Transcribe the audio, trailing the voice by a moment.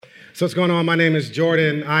So what's going on? My name is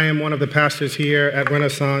Jordan. I am one of the pastors here at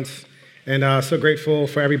Renaissance, and so grateful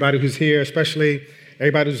for everybody who's here, especially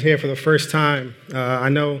everybody who's here for the first time. I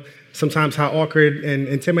know sometimes how awkward and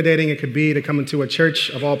intimidating it could be to come into a church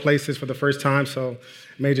of all places for the first time, so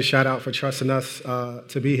major shout out for trusting us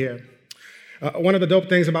to be here. One of the dope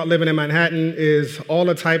things about living in Manhattan is all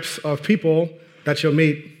the types of people that you'll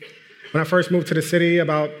meet. When I first moved to the city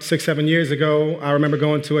about 6-7 years ago, I remember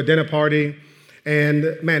going to a dinner party.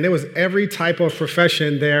 And man, there was every type of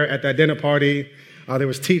profession there at that dinner party. There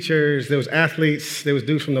was teachers, there was athletes, there was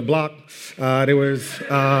dudes from the block, there was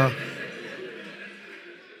a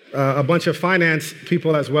bunch of finance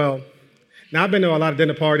people as well. Now, I've been to a lot of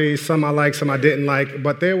dinner parties, some I liked, some I didn't like,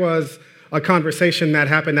 but there was a conversation that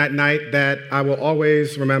happened that night that I will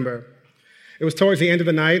always remember. It was towards the end of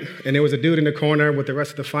the night, and there was a dude in the corner with the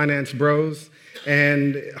rest of the finance bros,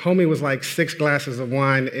 and homie was like 6 glasses of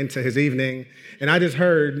wine into his evening, and I just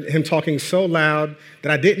heard him talking so loud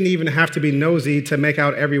that I didn't even have to be nosy to make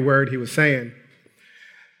out every word he was saying.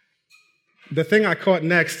 The thing I caught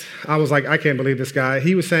next, I was like, I can't believe this guy.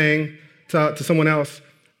 He was saying to someone else,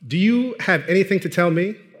 "Do you have anything to tell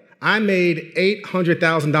me? I made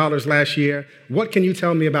 $800,000 last year. What can you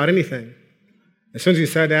tell me about anything?" As soon as he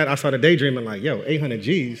said that, I started daydreaming like, yo, 800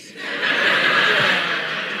 G's.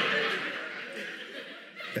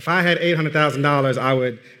 If I had $800,000, I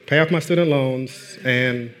would pay off my student loans,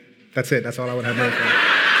 and that's it. That's all I would have money for.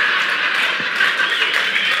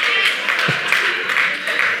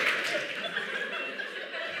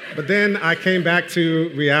 But then I came back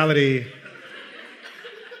to reality,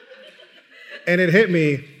 and it hit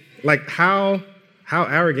me, like, how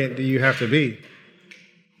arrogant do you have to be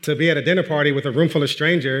at a dinner party with a room full of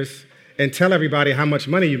strangers and tell everybody how much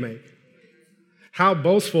money you make? How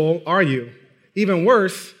boastful are you? Even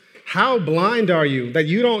worse, how blind are you that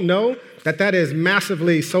you don't know that that is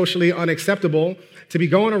massively socially unacceptable to be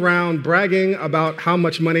going around bragging about how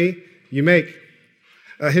much money you make?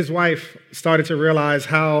 His wife started to realize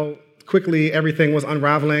how quickly everything was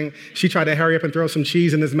unraveling. She tried to hurry up and throw some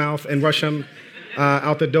cheese in his mouth and rush him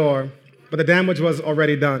out the door, but the damage was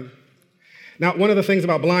already done. Now, one of the things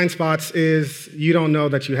about blind spots is you don't know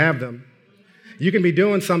that you have them. You can be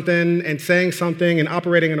doing something and saying something and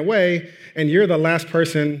operating in a way, and you're the last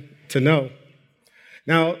person to know.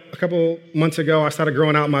 Now, a couple months ago, I started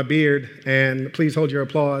growing out my beard, and please hold your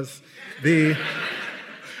applause. There's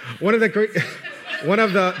a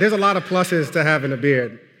lot of pluses to having a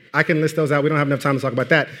beard. I can list those out. We don't have enough time to talk about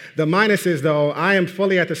that. The minuses, though, I am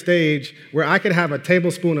fully at the stage where I could have a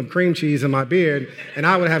tablespoon of cream cheese in my beard, and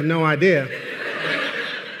I would have no idea.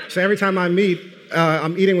 So every time I'm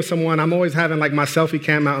eating with someone, I'm always having like my selfie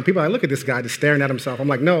cam out, and people are like, look at this guy just staring at himself. I'm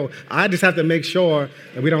like, no, I just have to make sure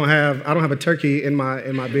that I don't have a turkey in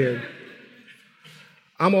my beard.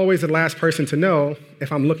 I'm always the last person to know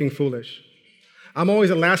if I'm looking foolish. I'm always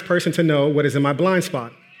the last person to know what is in my blind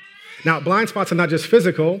spot. Now, blind spots are not just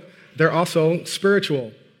physical, they're also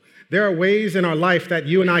spiritual. There are ways in our life that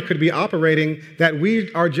you and I could be operating that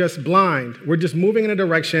we are just blind. We're just moving in a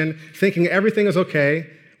direction, thinking everything is okay,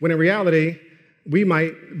 when in reality, we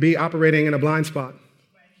might be operating in a blind spot.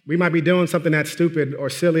 We might be doing something that's stupid or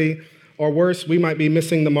silly, or worse, we might be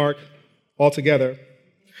missing the mark altogether.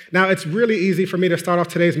 Now, it's really easy for me to start off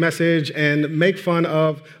today's message and make fun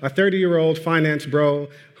of a 30-year-old finance bro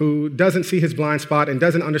who doesn't see his blind spot and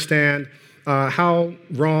doesn't understand how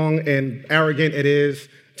wrong and arrogant it is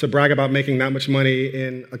to brag about making that much money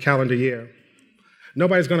in a calendar year.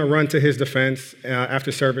 Nobody's going to run to his defense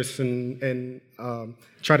after service and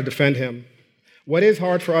try to defend him. What is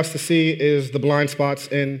hard for us to see is the blind spots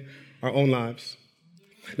in our own lives.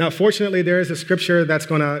 Now, fortunately, there is a scripture that's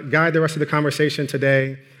going to guide the rest of the conversation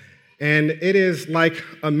today, and it is like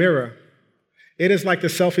a mirror. It is like the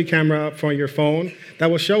selfie camera from your phone that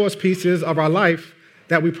will show us pieces of our life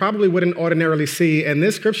that we probably wouldn't ordinarily see, and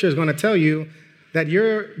this scripture is going to tell you that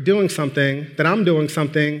you're doing something, that I'm doing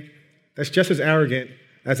something that's just as arrogant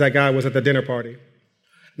as that guy was at the dinner party.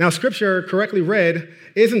 Now, scripture, correctly read,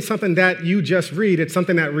 isn't something that you just read, it's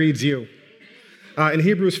something that reads you. In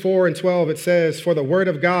Hebrews 4:12, it says, "For the word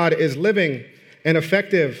of God is living and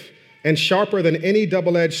effective and sharper than any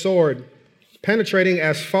double-edged sword, penetrating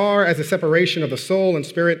as far as the separation of the soul and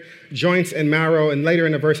spirit, joints and marrow." And later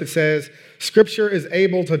in the verse it says, "Scripture is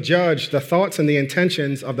able to judge the thoughts and the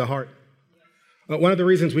intentions of the heart." One of the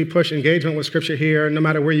reasons we push engagement with scripture here, no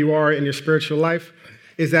matter where you are in your spiritual life,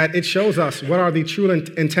 is that it shows us what are the true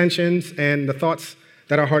intentions and the thoughts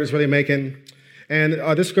that our heart is really making. And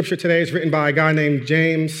this scripture today is written by a guy named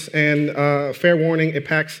James, and fair warning, it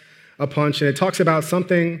packs a punch, and it talks about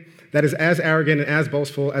something that is as arrogant and as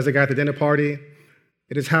boastful as the guy at the dinner party.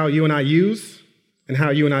 It is how you and I use and how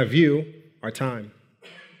you and I view our time.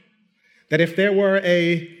 That if there were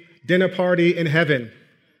a dinner party in heaven,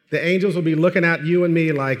 the angels will be looking at you and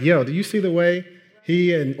me like, yo, do you see the way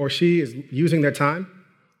he or she is using their time?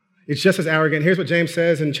 It's just as arrogant. Here's what James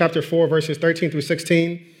says in chapter 4, verses 13 through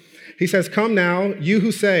 16. He says, come now, you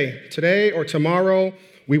who say, today or tomorrow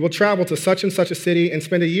we will travel to such and such a city and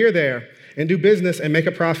spend a year there and do business and make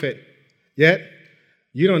a profit. Yet,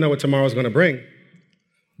 you don't know what tomorrow is going to bring,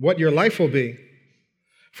 what your life will be.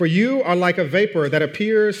 For you are like a vapor that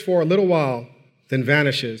appears for a little while, then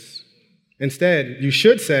vanishes. Instead, you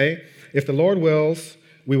should say, if the Lord wills,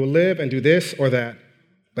 we will live and do this or that.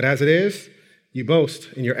 But as it is, you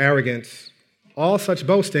boast in your arrogance. All such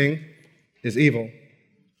boasting is evil.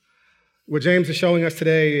 What James is showing us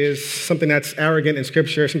today is something that's arrogant in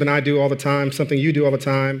Scripture, something I do all the time, something you do all the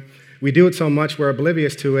time. We do it so much, we're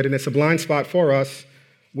oblivious to it, and it's a blind spot for us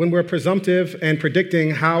when we're presumptive and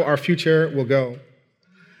predicting how our future will go.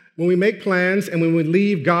 When we make plans and when we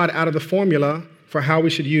leave God out of the formula for how we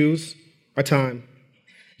should use our time.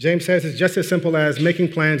 James says it's just as simple as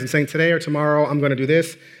making plans and saying today or tomorrow I'm going to do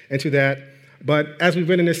this and do that. But as we've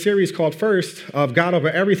been in this series called First of God Over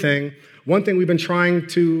Everything, one thing we've been trying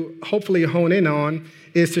to hopefully hone in on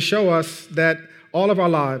is to show us that all of our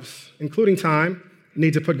lives, including time,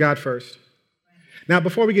 need to put God first. Now,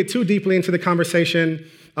 before we get too deeply into the conversation,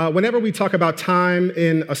 whenever we talk about time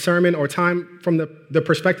in a sermon or time from the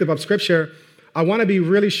perspective of Scripture, I want to be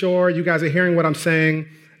really sure you guys are hearing what I'm saying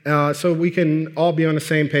so we can all be on the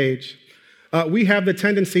same page. We have the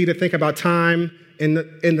tendency to think about time in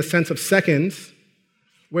the sense of seconds,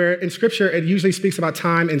 where in Scripture it usually speaks about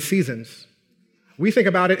time in seasons. We think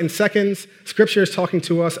about it in seconds. Scripture is talking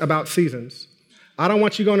to us about seasons. I don't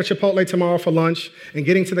want you going to Chipotle tomorrow for lunch and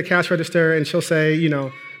getting to the cash register and she'll say,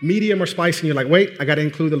 medium or spicy, and you're like, wait, I got to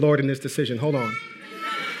include the Lord in this decision. Hold on.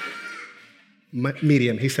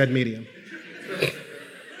 Medium. He said medium.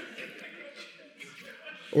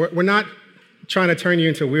 We're not trying to turn you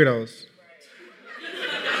into weirdos.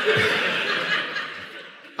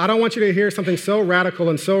 I don't want you to hear something so radical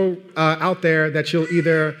and so out there that you'll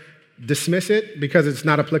either dismiss it because it's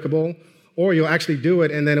not applicable, or you'll actually do it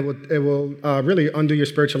and then it will really undo your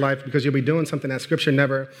spiritual life because you'll be doing something that Scripture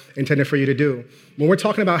never intended for you to do. When we're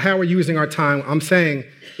talking about how we're using our time, I'm saying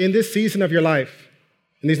in this season of your life,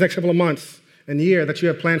 in these next couple of months and year that you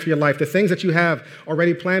have planned for your life, the things that you have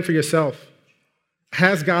already planned for yourself,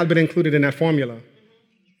 has God been included in that formula?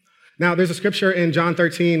 Now, there's a scripture in John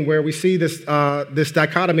 13 where we see this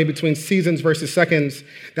dichotomy between seasons versus seconds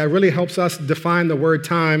that really helps us define the word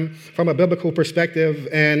time from a biblical perspective.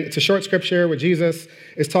 And it's a short scripture where Jesus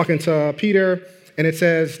is talking to Peter, and it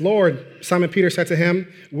says, Lord, Simon Peter said to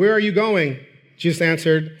him, where are you going? Jesus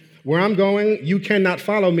answered, where I'm going, you cannot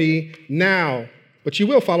follow me now, but you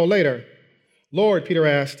will follow later. Lord, Peter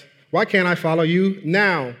asked, why can't I follow you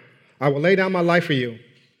now? I will lay down my life for you.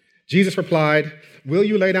 Jesus replied, will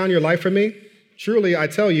you lay down your life for me? Truly, I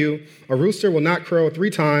tell you, a rooster will not crow 3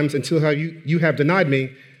 times until you have denied me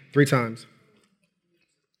 3 times.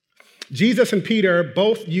 Jesus and Peter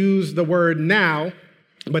both use the word now,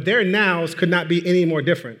 but their nows could not be any more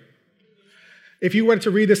different. If you were to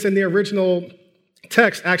read this in the original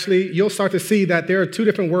text, actually, you'll start to see that there are 2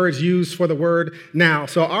 different words used for the word now.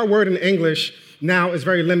 So our word in English, now, is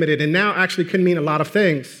very limited, and now actually can mean a lot of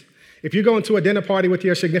things. If you go into a dinner party with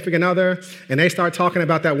your significant other and they start talking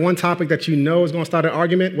about that one topic that you know is going to start an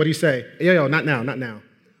argument, what do you say? Yo, not now, not now.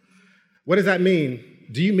 What does that mean?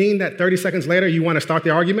 Do you mean that 30 seconds later you want to start the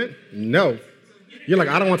argument? No. You're like,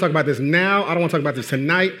 I don't want to talk about this now. I don't want to talk about this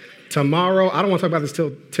tonight, tomorrow. I don't want to talk about this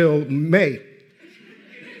till May.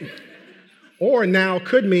 Or now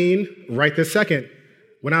could mean right this second.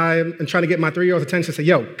 When I'm trying to get my 3-year-old's attention, say,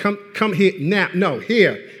 yo, come here now. No,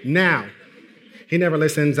 here, now. He never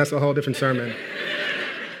listens. That's a whole different sermon.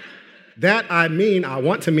 That I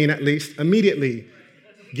want to mean at least, immediately.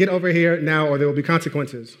 Get over here now or there will be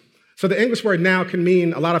consequences. So the English word now can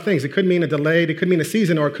mean a lot of things. It could mean a delayed, it could mean a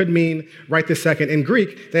season, or it could mean right this second. In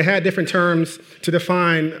Greek, they had different terms to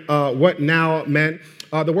define what now meant.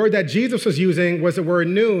 The word that Jesus was using was the word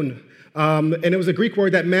noon, and it was a Greek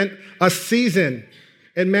word that meant a season.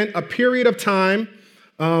 It meant a period of time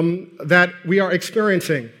that we are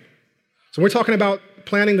experiencing. So we're talking about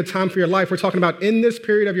planning the time for your life. We're talking about in this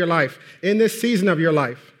period of your life, in this season of your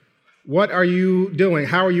life, what are you doing?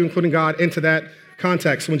 How are you including God into that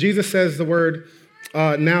context? When Jesus says the word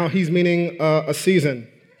now, he's meaning a season.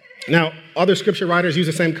 Now, other scripture writers use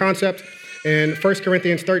the same concept. In 1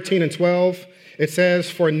 Corinthians 13 and 12, it says,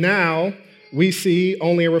 for now we see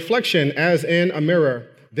only a reflection as in a mirror.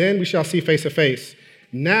 Then we shall see face to face.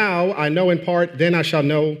 Now I know in part, then I shall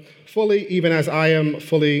know fully, even as I am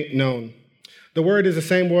fully known. The word is the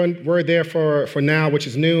same word there for now, which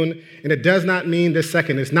is noon, and it does not mean this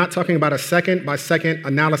second. It's not talking about a second-by-second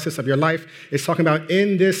analysis of your life. It's talking about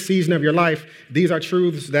in this season of your life, these are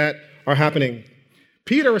truths that are happening.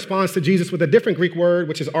 Peter responds to Jesus with a different Greek word,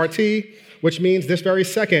 which is RT, which means this very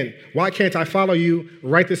second. Why can't I follow you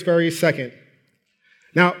right this very second?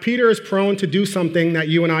 Now, Peter is prone to do something that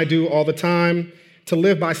you and I do all the time, to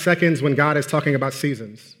live by seconds when God is talking about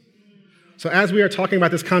seasons. So as we are talking about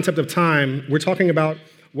this concept of time, we're talking about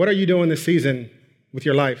what are you doing this season with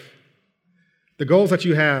your life? The goals that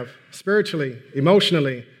you have spiritually,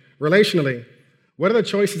 emotionally, relationally. What are the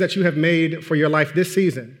choices that you have made for your life this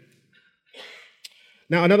season?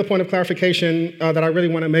 Now, another point of clarification that I really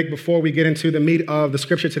want to make before we get into the meat of the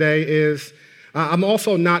scripture today is I'm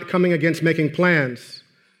also not coming against making plans.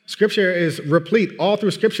 Scripture is replete. All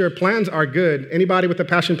through Scripture, plans are good. Anybody with a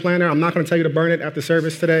passion planner, I'm not going to tell you to burn it after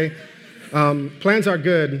service today. Plans are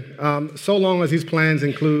good, so long as these plans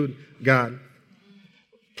include God.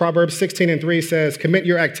 Proverbs 16:3 says, commit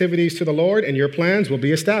your activities to the Lord and your plans will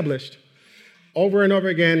be established. Over and over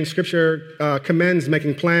again, Scripture commends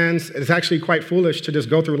making plans. It's actually quite foolish to just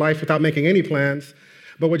go through life without making any plans.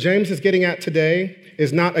 But what James is getting at today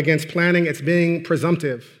is not against planning, it's being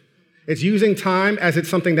presumptive. It's using time as it's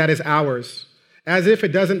something that is ours, as if it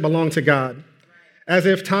doesn't belong to God, as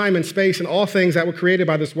if time and space and all things that were created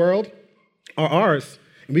by this world are ours,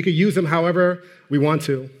 and we could use them however we want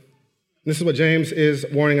to. This is what James is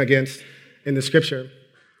warning against in the Scripture.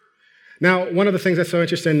 Now, one of the things that's so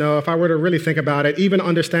interesting, though, if I were to really think about it, even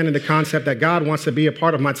understanding the concept that God wants to be a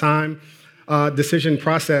part of my time decision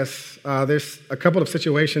process, there's a couple of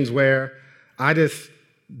situations where I just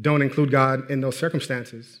don't include God in those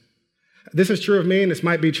circumstances. This is true of me, and this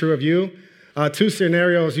might be true of you. Two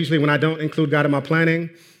scenarios usually when I don't include God in my planning.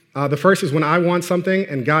 The first is when I want something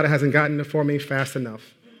and God hasn't gotten it for me fast enough.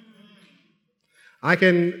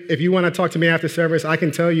 If you want to talk to me after service, I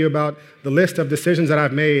can tell you about the list of decisions that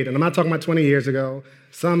I've made, and I'm not talking about 20 years ago,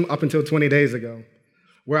 some up until 20 days ago,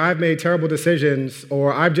 where I've made terrible decisions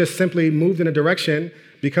or I've just simply moved in a direction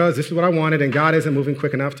because this is what I wanted and God isn't moving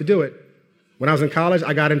quick enough to do it. When I was in college,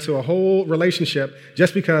 I got into a whole relationship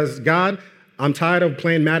just because, God, I'm tired of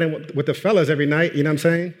playing Madden with the fellas every night, you know what I'm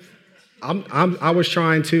saying? I was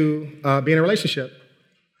trying to be in a relationship.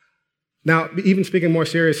 Now, even speaking more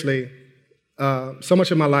seriously, so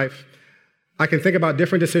much of my life, I can think about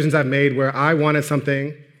different decisions I've made where I wanted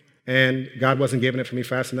something and God wasn't giving it for me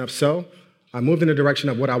fast enough. So I moved in the direction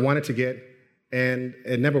of what I wanted to get, and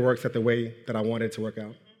it never works out the way that I wanted it to work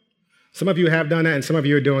out. Some of you have done that, and some of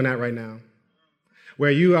you are doing that right now,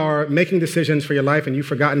 where you are making decisions for your life and you've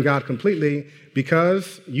forgotten God completely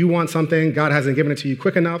because you want something, God hasn't given it to you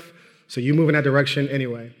quick enough, so you move in that direction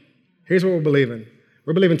anyway. Here's what we're believing.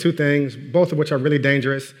 We're believing two things, both of which are really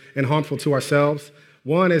dangerous and harmful to ourselves.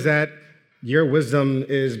 One is that your wisdom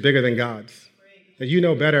is bigger than God's, that you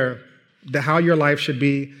know better how your life should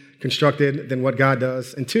be constructed than what God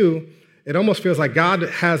does. And two, it almost feels like God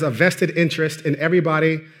has a vested interest in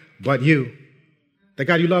everybody but you. That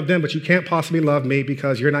God, you love them, but you can't possibly love me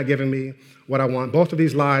because you're not giving me what I want. Both of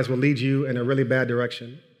these lies will lead you in a really bad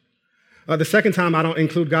direction. The second time I don't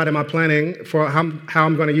include God in my planning for how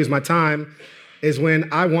I'm going to use my time is when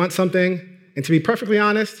I want something, and to be perfectly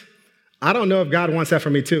honest, I don't know if God wants that for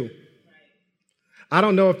me too. I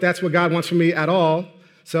don't know if that's what God wants for me at all,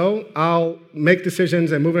 so I'll make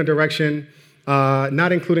decisions and move in a direction,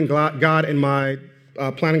 not including God in my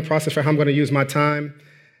planning process for how I'm going to use my time.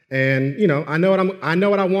 And, I know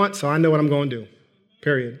what I want, so I know what I'm going to do,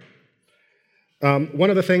 period. One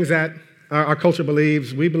of the things that our culture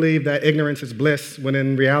believes, we believe that ignorance is bliss, when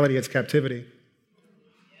in reality it's captivity.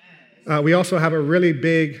 We also have a really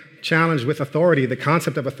big challenge with authority, the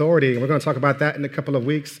concept of authority, and we're going to talk about that in a couple of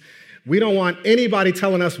weeks. We don't want anybody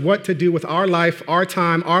telling us what to do with our life, our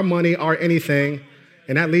time, our money, our anything,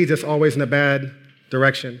 and that leads us always in a bad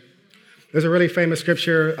direction. There's a really famous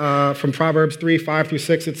scripture from Proverbs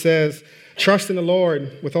 3:5-6. It says, trust in the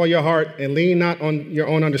Lord with all your heart and lean not on your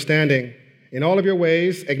own understanding. In all of your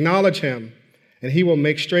ways, acknowledge him, and he will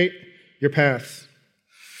make straight your paths.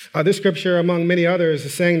 This scripture, among many others,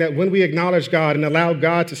 is saying that when we acknowledge God and allow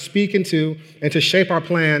God to speak into and to shape our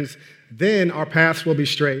plans, then our paths will be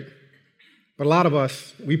straight. But a lot of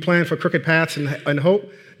us, we plan for crooked paths and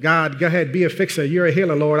hope, God, go ahead, be a fixer. You're a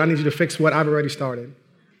healer, Lord. I need you to fix what I've already started.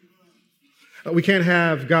 We can't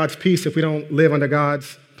have God's peace if we don't live under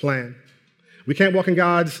God's plan. We can't walk in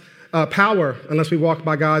God's power unless we walk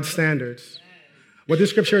by God's standards. What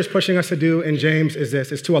this scripture is pushing us to do in James is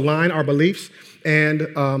this, is to align our beliefs and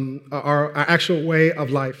our actual way of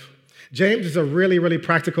life. James is a really, really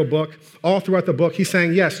practical book. All throughout the book, he's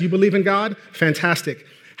saying, yes, you believe in God? Fantastic.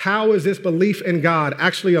 How is this belief in God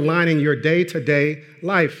actually aligning your day-to-day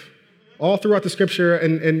life? All throughout the scripture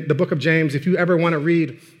in the book of James, if you ever want to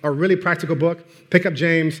read a really practical book, pick up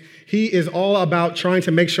James. He is all about trying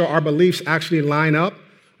to make sure our beliefs actually line up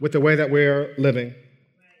with the way that we're living.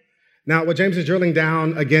 Now, what James is drilling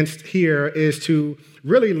down against here is to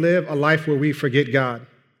really live a life where we forget God.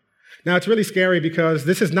 Now, it's really scary because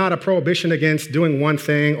this is not a prohibition against doing one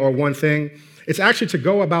thing or one thing. It's actually to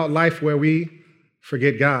go about life where we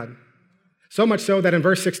forget God. So much so that in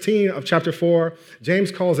verse 16 of chapter 4,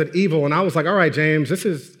 James calls it evil. And I was like, all right, James,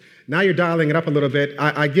 now you're dialing it up a little bit.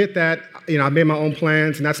 I get that, I made my own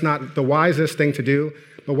plans, and that's not the wisest thing to do.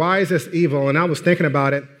 But why is this evil? And I was thinking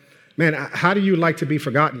about it. Man, how do you like to be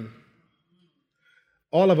forgotten?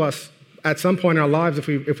 All of us, at some point in our lives,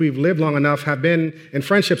 if we've lived long enough, have been in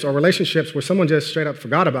friendships or relationships where someone just straight up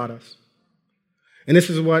forgot about us. And this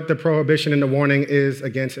is what the prohibition and the warning is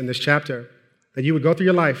against in this chapter. That you would go through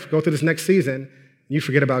your life, go through this next season, and you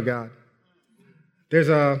forget about God. There's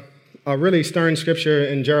a really stern scripture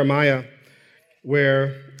in Jeremiah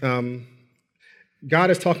where God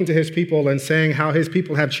is talking to his people and saying how his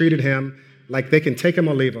people have treated him like they can take him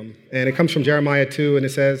or leave him. And it comes from Jeremiah 2, and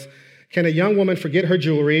it says, "Can a young woman forget her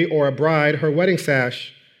jewelry or a bride her wedding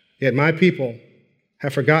sash? Yet my people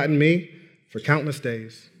have forgotten me for countless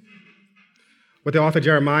days." What the author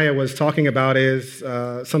Jeremiah was talking about is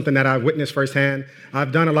something that I've witnessed firsthand.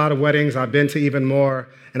 I've done a lot of weddings. I've been to even more.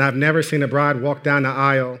 And I've never seen a bride walk down the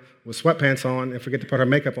aisle with sweatpants on and forget to put her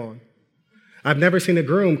makeup on. I've never seen a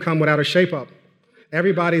groom come without a shape-up.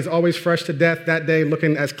 Everybody's always fresh to death that day,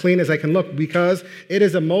 looking as clean as they can look, because it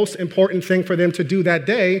is the most important thing for them to do that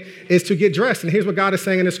day is to get dressed. And here's what God is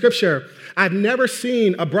saying in the scripture. I've never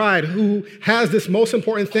seen a bride who has this most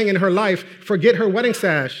important thing in her life forget her wedding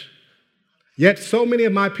sash. Yet so many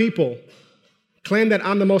of my people claim that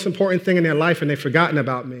I'm the most important thing in their life and they've forgotten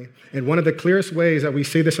about me. And one of the clearest ways that we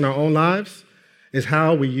see this in our own lives is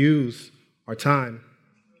how we use our time.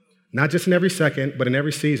 Not just in every second, but in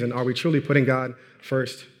every season, are we truly putting God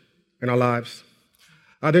first in our lives?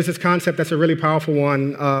 There's this concept that's a really powerful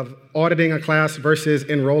one of auditing a class versus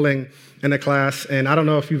enrolling in a class. And I don't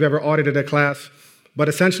know if you've ever audited a class, but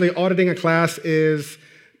essentially auditing a class is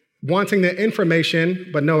wanting the information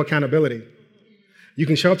but no accountability. You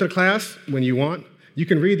can show up to the class when you want. You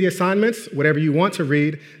can read the assignments, whatever you want to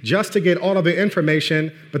read, just to get all of the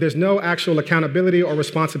information, but there's no actual accountability or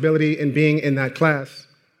responsibility in being in that class.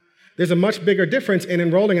 There's a much bigger difference in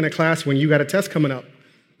enrolling in a class when you got a test coming up.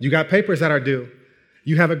 You got papers that are due.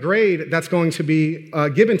 You have a grade that's going to be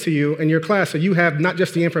given to you in your class. So you have not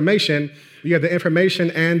just the information, you have the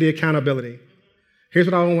information and the accountability. Here's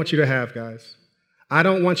what I don't want you to have, guys. I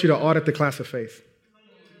don't want you to audit the class of faith.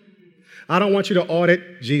 I don't want you to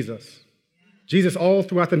audit Jesus. Jesus, all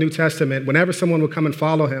throughout the New Testament, whenever someone would come and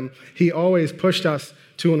follow him, he always pushed us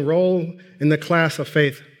to enroll in the class of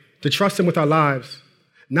faith, to trust him with our lives,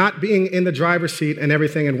 not being in the driver's seat and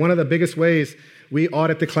everything. And one of the biggest ways we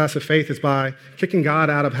audit the class of faith is by kicking God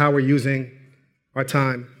out of how we're using our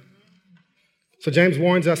time. So James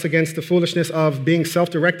warns us against the foolishness of being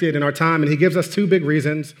self-directed in our time, and he gives us two big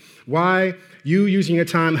reasons why you using your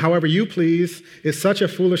time however you please is such a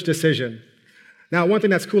foolish decision. Now, one thing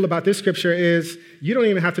that's cool about this scripture is you don't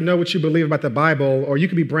even have to know what you believe about the Bible, or you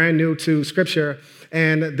could be brand new to scripture,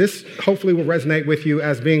 and this hopefully will resonate with you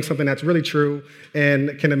as being something that's really true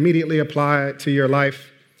and can immediately apply to your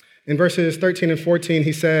life. In verses 13 and 14,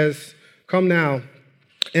 he says, "Come now,"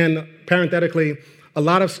 and parenthetically, a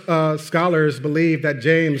lot of scholars believe that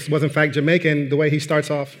James was in fact Jamaican the way he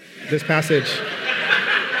starts off this passage.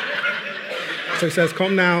 So he says,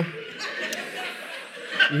 "Come now."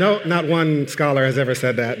 No, not one scholar has ever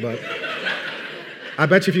said that, but I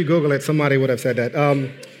bet you if you Google it, somebody would have said that.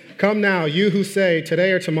 "Come now, you who say,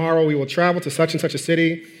 today or tomorrow we will travel to such and such a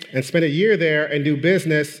city and spend a year there and do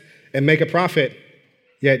business and make a profit.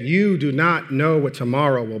 Yet you do not know what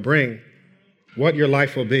tomorrow will bring, what your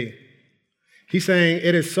life will be." He's saying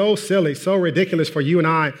it is so silly, so ridiculous for you and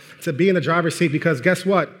I to be in the driver's seat because guess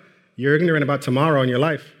what? You're ignorant about tomorrow in your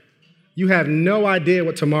life. You have no idea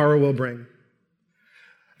what tomorrow will bring.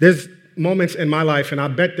 There's moments in my life, and I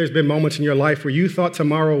bet there's been moments in your life where you thought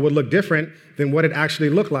tomorrow would look different than what it actually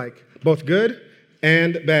looked like, both good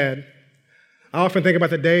and bad. I often think about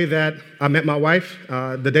the day that I met my wife.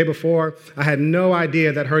 The day before, I had no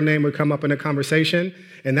idea that her name would come up in a conversation,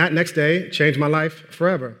 and that next day changed my life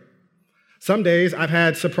forever. Some days I've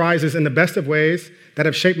had surprises in the best of ways that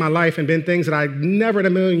have shaped my life and been things that I never in a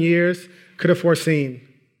million years could have foreseen.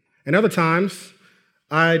 And other times,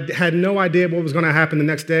 I had no idea what was going to happen the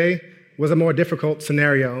next day was a more difficult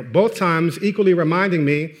scenario. Both times equally reminding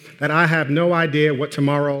me that I have no idea what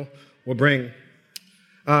tomorrow will bring.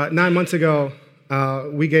 9 months ago,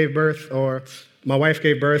 we gave birth, or my wife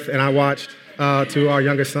gave birth, and I watched to our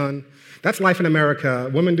youngest son. That's life in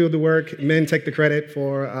America. Women do the work, men take the credit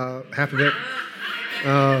for half of it.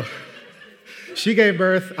 She gave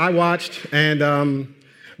birth, I watched, and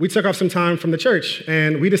we took off some time from the church,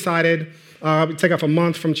 and we decided we'd take off a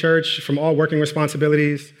month from church, from all working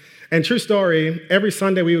responsibilities. And true story, every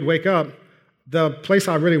Sunday we would wake up, the place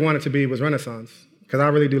I really wanted to be was Renaissance, because I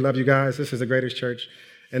really do love you guys. This is the greatest church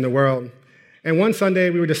in the world. And one Sunday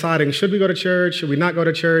we were deciding, should we go to church? Should we not go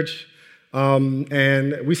to church?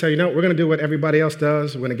 And we said, we're going to do what everybody else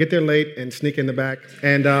does. We're going to get there late and sneak in the back.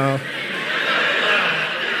 And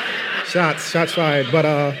shots fired. But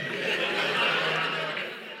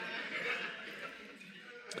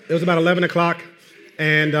it was about 11 o'clock,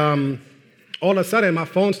 and all of a sudden, my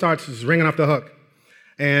phone starts ringing off the hook.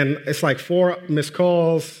 And it's like 4 missed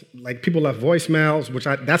calls, like people left voicemails,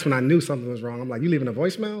 that's when I knew something was wrong. I'm like, you leaving a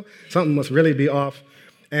voicemail? Something must really be off.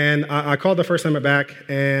 And I called the first number back,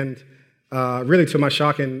 and really to my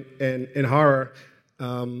shock and horror,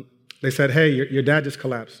 they said, hey, your dad just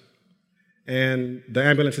collapsed. And the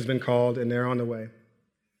ambulance has been called, and they're on the way.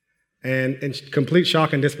 And in complete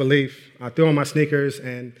shock and disbelief, I threw on my sneakers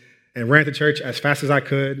and ran to church as fast as I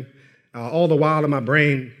could. All the while in my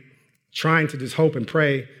brain, trying to just hope and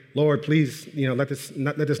pray, Lord, please, let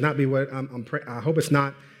this not be what I'm praying. I hope it's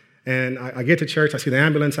not. And I get to church, I see the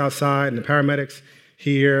ambulance outside and the paramedics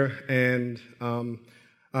here, and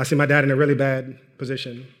I see my dad in a really bad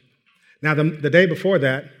position. Now, the day before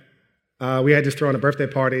that, we had just thrown a birthday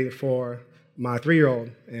party for my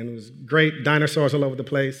 3-year-old, and it was great, dinosaurs all over the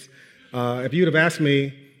place. If you'd have asked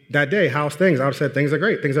me that day, how's things? I would have said, things are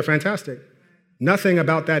great, things are fantastic. Nothing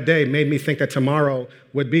about that day made me think that tomorrow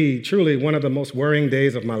would be truly one of the most worrying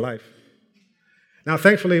days of my life. Now,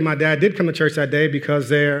 thankfully, my dad did come to church that day because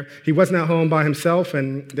he wasn't at home by himself,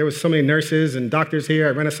 and there was so many nurses and doctors here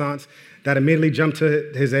at Renaissance that immediately jumped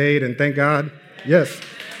to his aid, and thank God. Yes.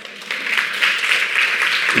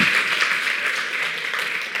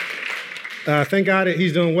 Thank God that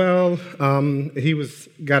he's doing well. He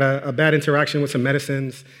got a bad interaction with some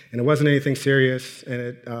medicines, and it wasn't anything serious, and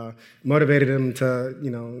it motivated him to,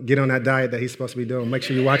 get on that diet that he's supposed to be doing. Make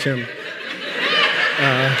sure you watch him.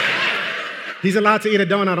 He's allowed to eat a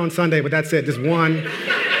donut on Sunday, but that's it, just one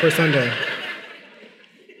per Sunday.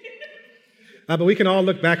 But we can all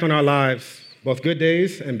look back on our lives, both good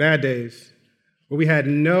days and bad days, where we had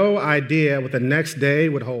no idea what the next day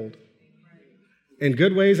would hold. In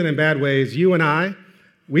good ways and in bad ways, you and I,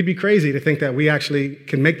 we'd be crazy to think that we actually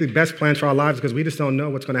can make the best plans for our lives because we just don't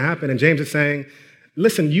know what's going to happen. And James is saying,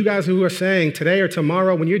 listen, you guys who are saying today or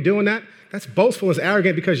tomorrow, when you're doing that, that's boastful, it's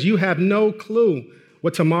arrogant because you have no clue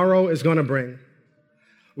what tomorrow is going to bring.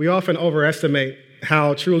 We often overestimate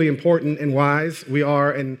how truly important and wise we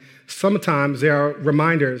are, and sometimes there are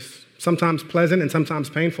reminders, sometimes pleasant and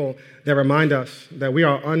sometimes painful, that remind us that we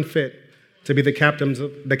are unfit to be the captains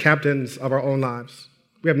of our own lives.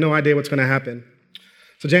 We have no idea what's going to happen.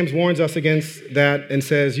 So James warns us against that and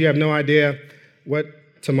says, you have no idea what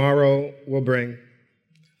tomorrow will bring.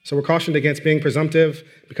 So we're cautioned against being presumptive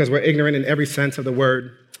because we're ignorant in every sense of the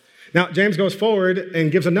word. Now, James goes forward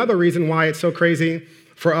and gives another reason why it's so crazy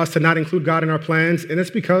for us to not include God in our plans, and it's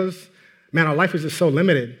because, our life is just so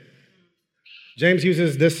limited. James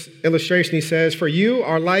uses this illustration. He says, for you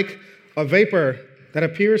are like a vapor that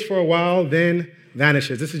appears for a while, then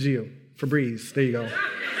vanishes. This is you, Febreze. There you go.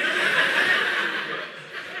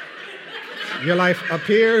 Your life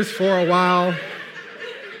appears for a while,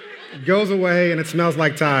 goes away, and it smells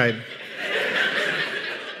like Tide.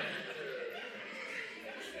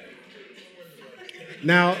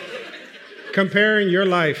 Now, comparing your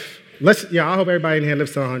life, I hope everybody in here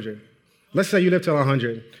lives till 100. Let's say you live till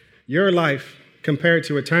 100. Your life compared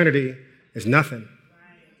to eternity is nothing.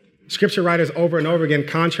 Scripture writers over and over again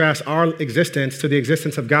contrast our existence to the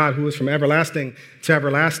existence of God, who is from everlasting to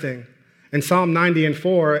everlasting. In Psalm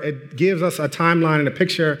 90:4, it gives us a timeline and a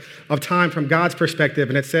picture of time from God's perspective,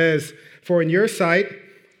 and it says, for in your sight,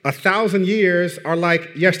 1,000 years are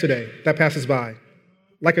like yesterday that passes by,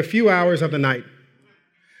 like a few hours of the night.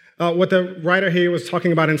 What the writer here was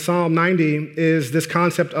talking about in Psalm 90 is this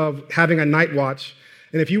concept of having a night watch.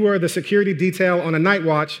 And if you were the security detail on a night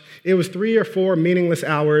watch, it was 3 or 4 meaningless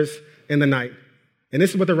hours in the night. And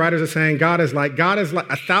this is what the writers are saying. God is like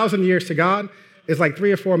 1,000 years to God is like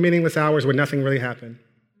 3 or 4 meaningless hours where nothing really happened.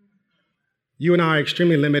 You and I are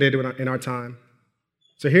extremely limited in our time.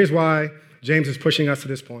 So here's why James is pushing us to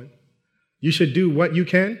this point. You should do what you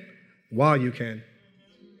can while you can.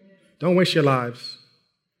 Don't waste your lives.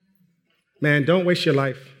 Man, don't waste your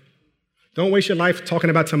life. Don't waste your life talking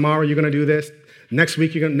about tomorrow you're going to do this. Next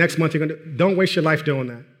month you're going to do. Don't waste your life doing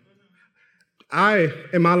that. I,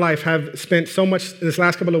 in my life, have spent so much in this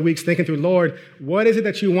last couple of weeks thinking through, Lord, what is it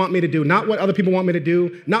that you want me to do? Not what other people want me to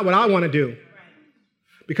do, not what I want to do.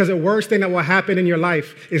 Because the worst thing that will happen in your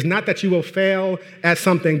life is not that you will fail at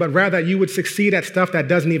something, but rather you would succeed at stuff that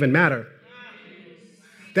doesn't even matter.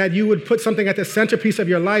 That you would put something at the centerpiece of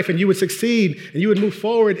your life and you would succeed and you would move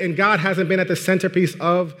forward, and God hasn't been at the centerpiece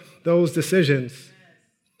of those decisions.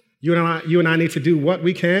 You and I need to do what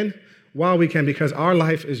we can while we can, because our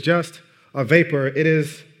life is just a vapor. It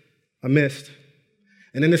is a mist.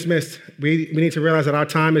 And in this mist, we need to realize that our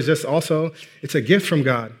time is just also, it's a gift from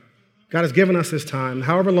God. God has given us this time,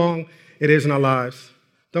 however long it is in our lives.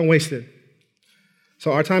 Don't waste it.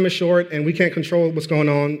 So our time is short and we can't control what's going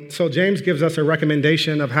on. So James gives us a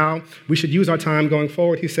recommendation of how we should use our time going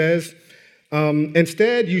forward. He says,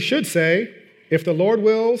 instead, you should say, if the Lord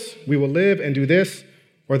wills, we will live and do this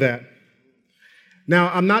or that. Now,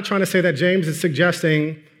 I'm not trying to say that James is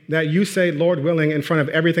suggesting that you say Lord willing in front of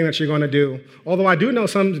everything that you're going to do. Although I do know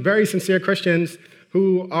some very sincere Christians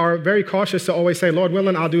who are very cautious to always say, Lord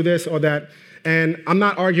willing, I'll do this or that. And I'm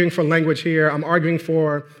not arguing for language here. I'm arguing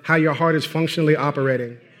for how your heart is functionally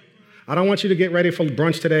operating. I don't want you to get ready for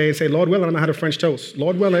brunch today and say, Lord willing, I'm going to have a French toast.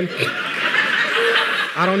 Lord willing.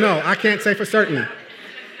 I don't know. I can't say for certain.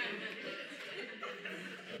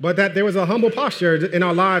 But that there was a humble posture in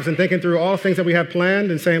our lives and thinking through all things that we have planned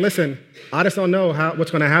and saying, listen, I just don't know what's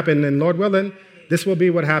going to happen. And Lord willing, this will be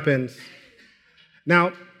what happens.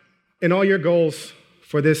 Now, in all your goals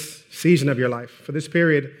for this season of your life, for this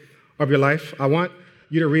period of your life, I want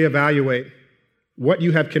you to reevaluate what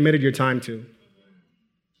you have committed your time to.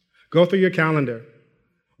 Go through your calendar.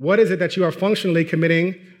 What is it that you are functionally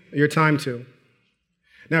committing your time to?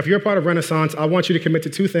 Now, if you're a part of Renaissance, I want you to commit to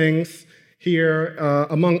two things here,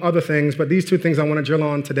 among other things, but these two things I want to drill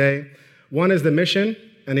on today. One is the mission,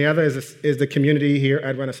 and the other is the community here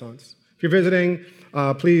at Renaissance. If you're visiting,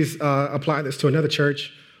 please apply this to another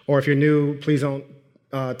church, or if you're new, please don't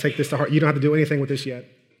take this to heart. You don't have to do anything with this yet.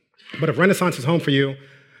 But if Renaissance is home for you,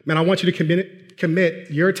 man, I want you to commit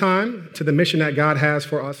your time to the mission that God has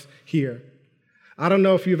for us here. I don't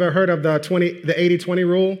know if you've ever heard of the 80-20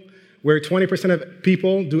 rule, where 20% of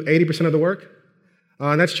people do 80% of the work.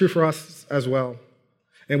 And that's true for us as well.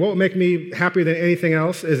 And what would make me happier than anything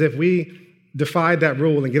else is if we defied that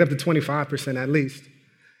rule and get up to 25% at least.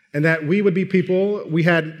 And that we would be people, we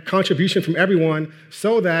had contribution from everyone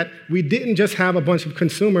so that we didn't just have a bunch of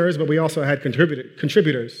consumers, but we also had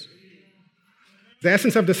contributors. The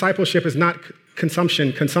essence of discipleship is not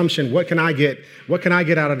consumption, what can I get? What can I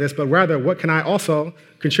get out of this? But rather, what can I also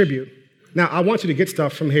contribute? Now, I want you to get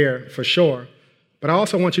stuff from here for sure. But I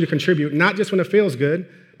also want you to contribute, not just when it feels good,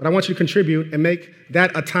 but I want you to contribute and make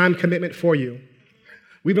that a time commitment for you.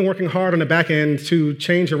 We've been working hard on the back end to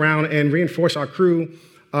change around and reinforce our crew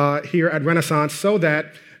here at Renaissance so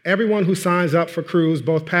that everyone who signs up for crews,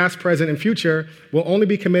 both past, present, and future, will only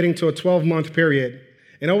be committing to a 12-month period.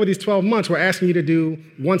 And over these 12 months, we're asking you to do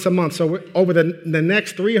once a month. So over the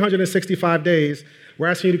next 365 days, we're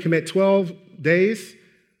asking you to commit 12 days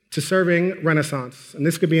to serving Renaissance. And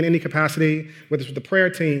this could be in any capacity, whether it's with the prayer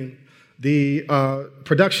team, the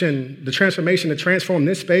production, the transformation to transform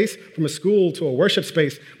this space from a school to a worship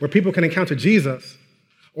space where people can encounter Jesus,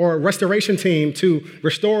 or a restoration team to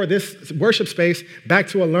restore this worship space back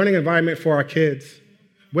to a learning environment for our kids.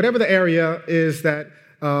 Whatever the area is that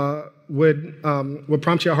would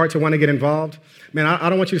prompt your heart to want to get involved, man, I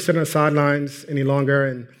don't want you to sit on the sidelines any longer.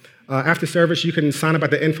 And after service, you can sign up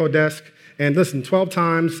at the info desk. And listen, 12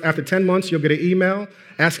 times, after 10 months, you'll get an email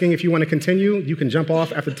asking if you want to continue. You can jump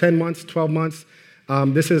off after 10 months, 12 months.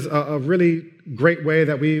 This is a really great way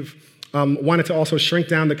that we've wanted to also shrink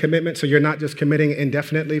down the commitment so you're not just committing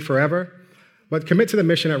indefinitely forever, but commit to the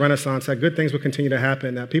mission at Renaissance, that good things will continue to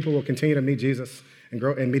happen, that people will continue to meet Jesus and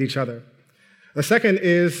grow and meet each other. The second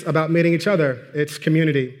is about meeting each other. It's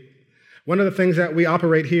community. One of the things that we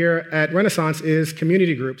operate here at Renaissance is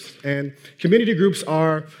community groups. And community groups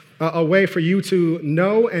are a way for you to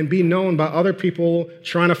know and be known by other people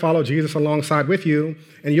trying to follow Jesus alongside with you.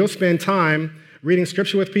 And you'll spend time reading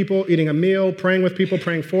scripture with people, eating a meal, praying with people,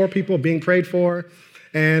 praying for people, being prayed for.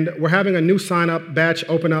 And we're having a new sign-up batch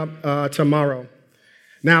open up tomorrow.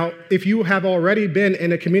 Now, if you have already been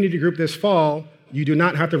in a community group this fall, you do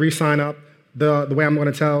not have to re-sign up the way I'm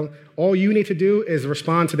going to tell. All you need to do is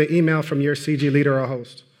respond to the email from your CG leader or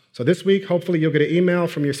host. So this week, hopefully, you'll get an email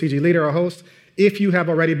from your CG leader or host if you have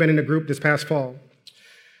already been in a group this past fall.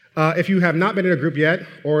 If you have not been in a group yet,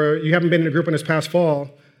 or you haven't been in a group in this past fall,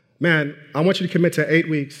 man, I want you to commit to 8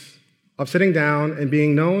 weeks of sitting down and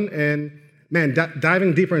being known and, man,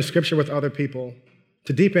 diving deeper in Scripture with other people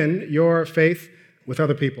to deepen your faith with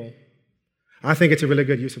other people. I think it's a really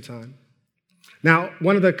good use of time. Now,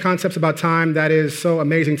 one of the concepts about time that is so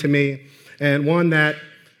amazing to me, and one that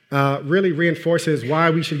really reinforces why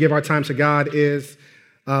we should give our time to God, is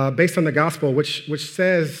based on the gospel, which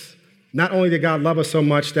says not only did God love us so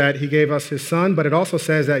much that he gave us his son, but it also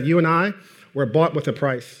says that you and I were bought with a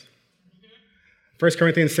price. 1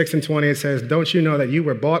 Corinthians 6:20, it says, don't you know that you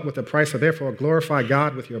were bought with a price, so therefore glorify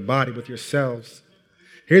God with your body, with yourselves.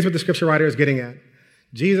 Here's what the scripture writer is getting at.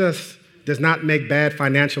 Jesus does not make bad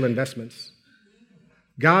financial investments.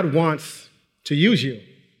 God wants to use you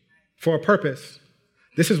for a purpose.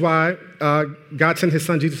 This is why God sent his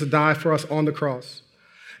son Jesus to die for us on the cross.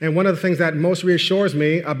 And one of the things that most reassures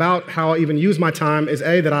me about how I even use my time is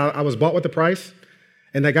A, that I was bought with a price,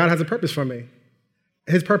 and that God has a purpose for me.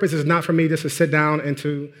 His purpose is not for me just to sit down and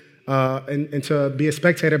to be a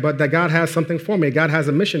spectator, but that God has something for me. God has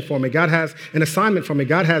a mission for me. God has an assignment for me.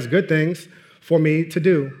 God has good things for me to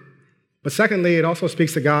do. But secondly, it also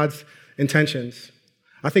speaks to God's intentions.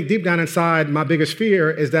 I think deep down inside, my biggest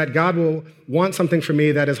fear is that God will want something for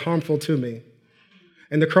me that is harmful to me.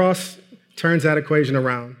 And the cross turns that equation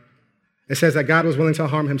around. It says that God was willing to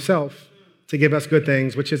harm himself to give us good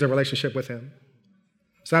things, which is a relationship with him.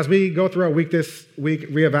 So as we go through our week this week,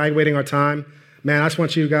 reevaluating our time, man, I just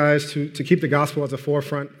want you guys to keep the gospel as the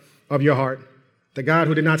forefront of your heart. The God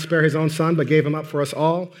who did not spare his own son, but gave him up for us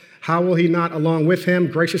all, how will he not, along with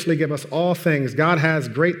him, graciously give us all things? God has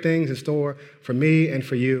great things in store for me and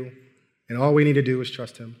for you, and all we need to do is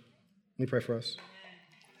trust him. Let me pray for us.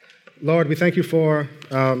 Lord, we thank you for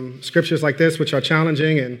scriptures like this, which are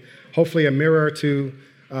challenging and hopefully a mirror to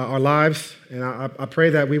our lives, and I pray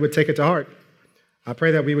that we would take it to heart. I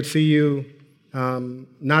pray that we would see you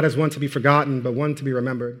not as one to be forgotten, but one to be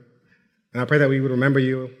remembered. And I pray that we would remember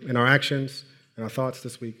you in our actions and our thoughts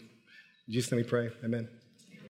this week. In Jesus' name we pray. Amen.